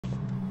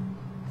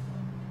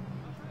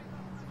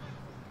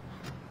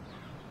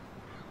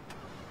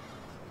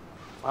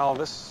Well,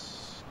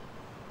 this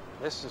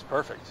is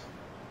perfect.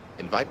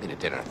 Invite me to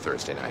dinner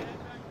Thursday night.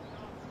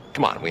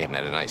 Come on, we haven't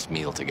had a nice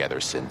meal together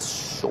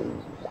since,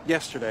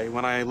 Yesterday,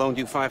 when I loaned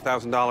you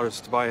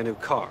 $5,000 to buy a new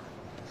car.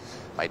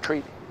 my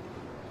treat.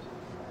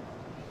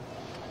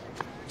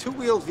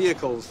 Two-wheeled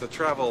vehicles that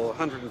travel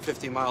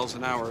 150 miles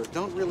an hour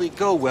don't really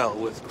go well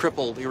with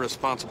crippled,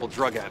 irresponsible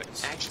drug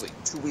addicts. Actually,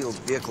 two-wheeled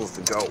vehicles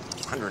that go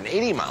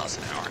 180 miles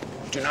an hour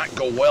do not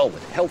go well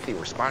with healthy,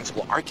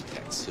 responsible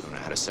architects who don't know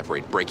how to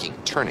separate braking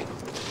and turning.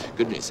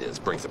 Good news is,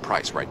 it brings the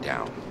price right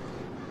down.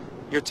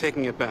 You're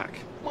taking it back.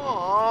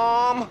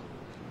 Mom!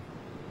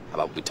 How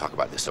about we talk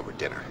about this over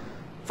dinner?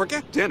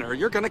 Forget dinner.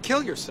 You're gonna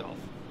kill yourself.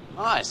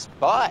 Nice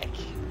bike.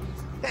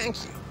 Thank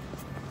you.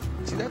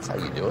 See, that's how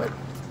you do it.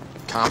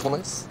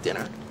 Compliments,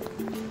 dinner.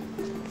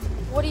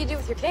 What do you do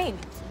with your cane?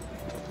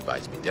 If he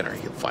buys me dinner,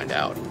 he'll find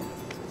out.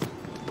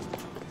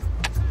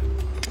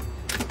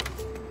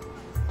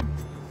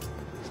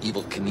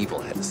 Evel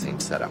Knievel had the same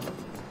setup.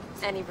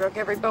 And he broke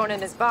every bone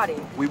in his body.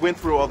 We went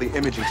through all the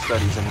imaging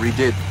studies and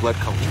redid blood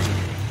cultures.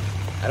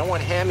 I don't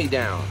want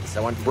hand-me-downs.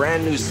 I want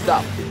brand new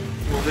stuff.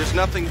 Well, there's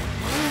nothing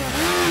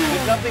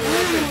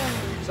missing.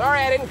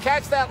 Sorry, I didn't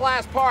catch that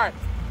last part.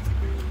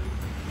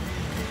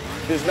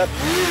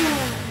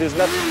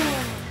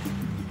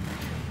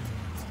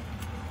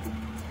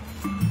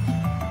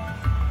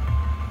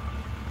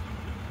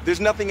 There's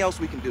nothing else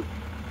we can do.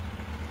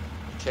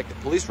 Check the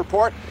police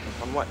report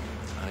On what?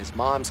 on his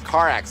mom's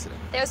car accident.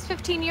 That was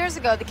 15 years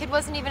ago. The kid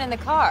wasn't even in the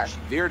car. She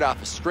veered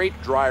off a straight,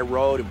 dry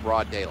road in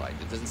broad daylight.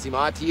 It doesn't seem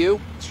odd to you?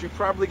 She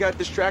probably got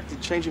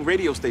distracted changing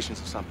radio stations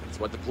or something. That's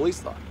what the police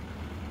thought.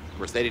 Of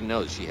course, they didn't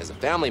know that she has a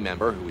family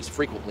member who is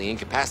frequently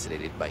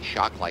incapacitated by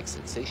shock-like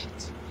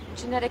sensations.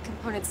 Genetic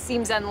component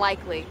seems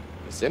unlikely.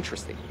 It's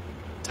interesting.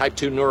 Type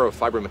 2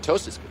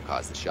 neurofibromatosis could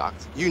cause the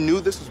shocks. You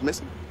knew this was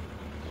missing?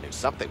 I knew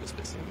something was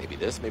missing. Maybe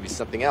this, maybe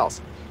something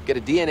else. Get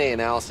a DNA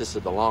analysis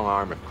of the long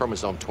arm of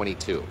chromosome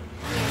 22.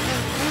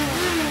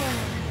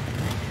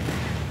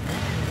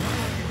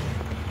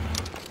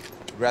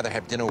 You'd rather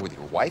have dinner with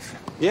your wife?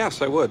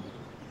 Yes, I would.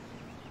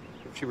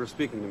 If she were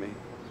speaking to me.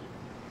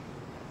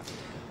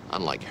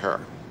 Unlike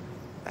her,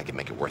 I can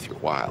make it worth your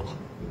while.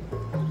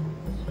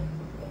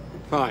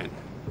 Fine.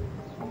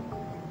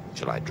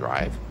 Should I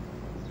drive?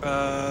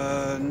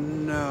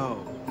 No.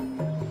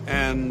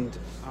 And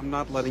I'm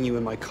not letting you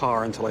in my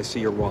car until I see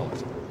your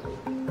wallet.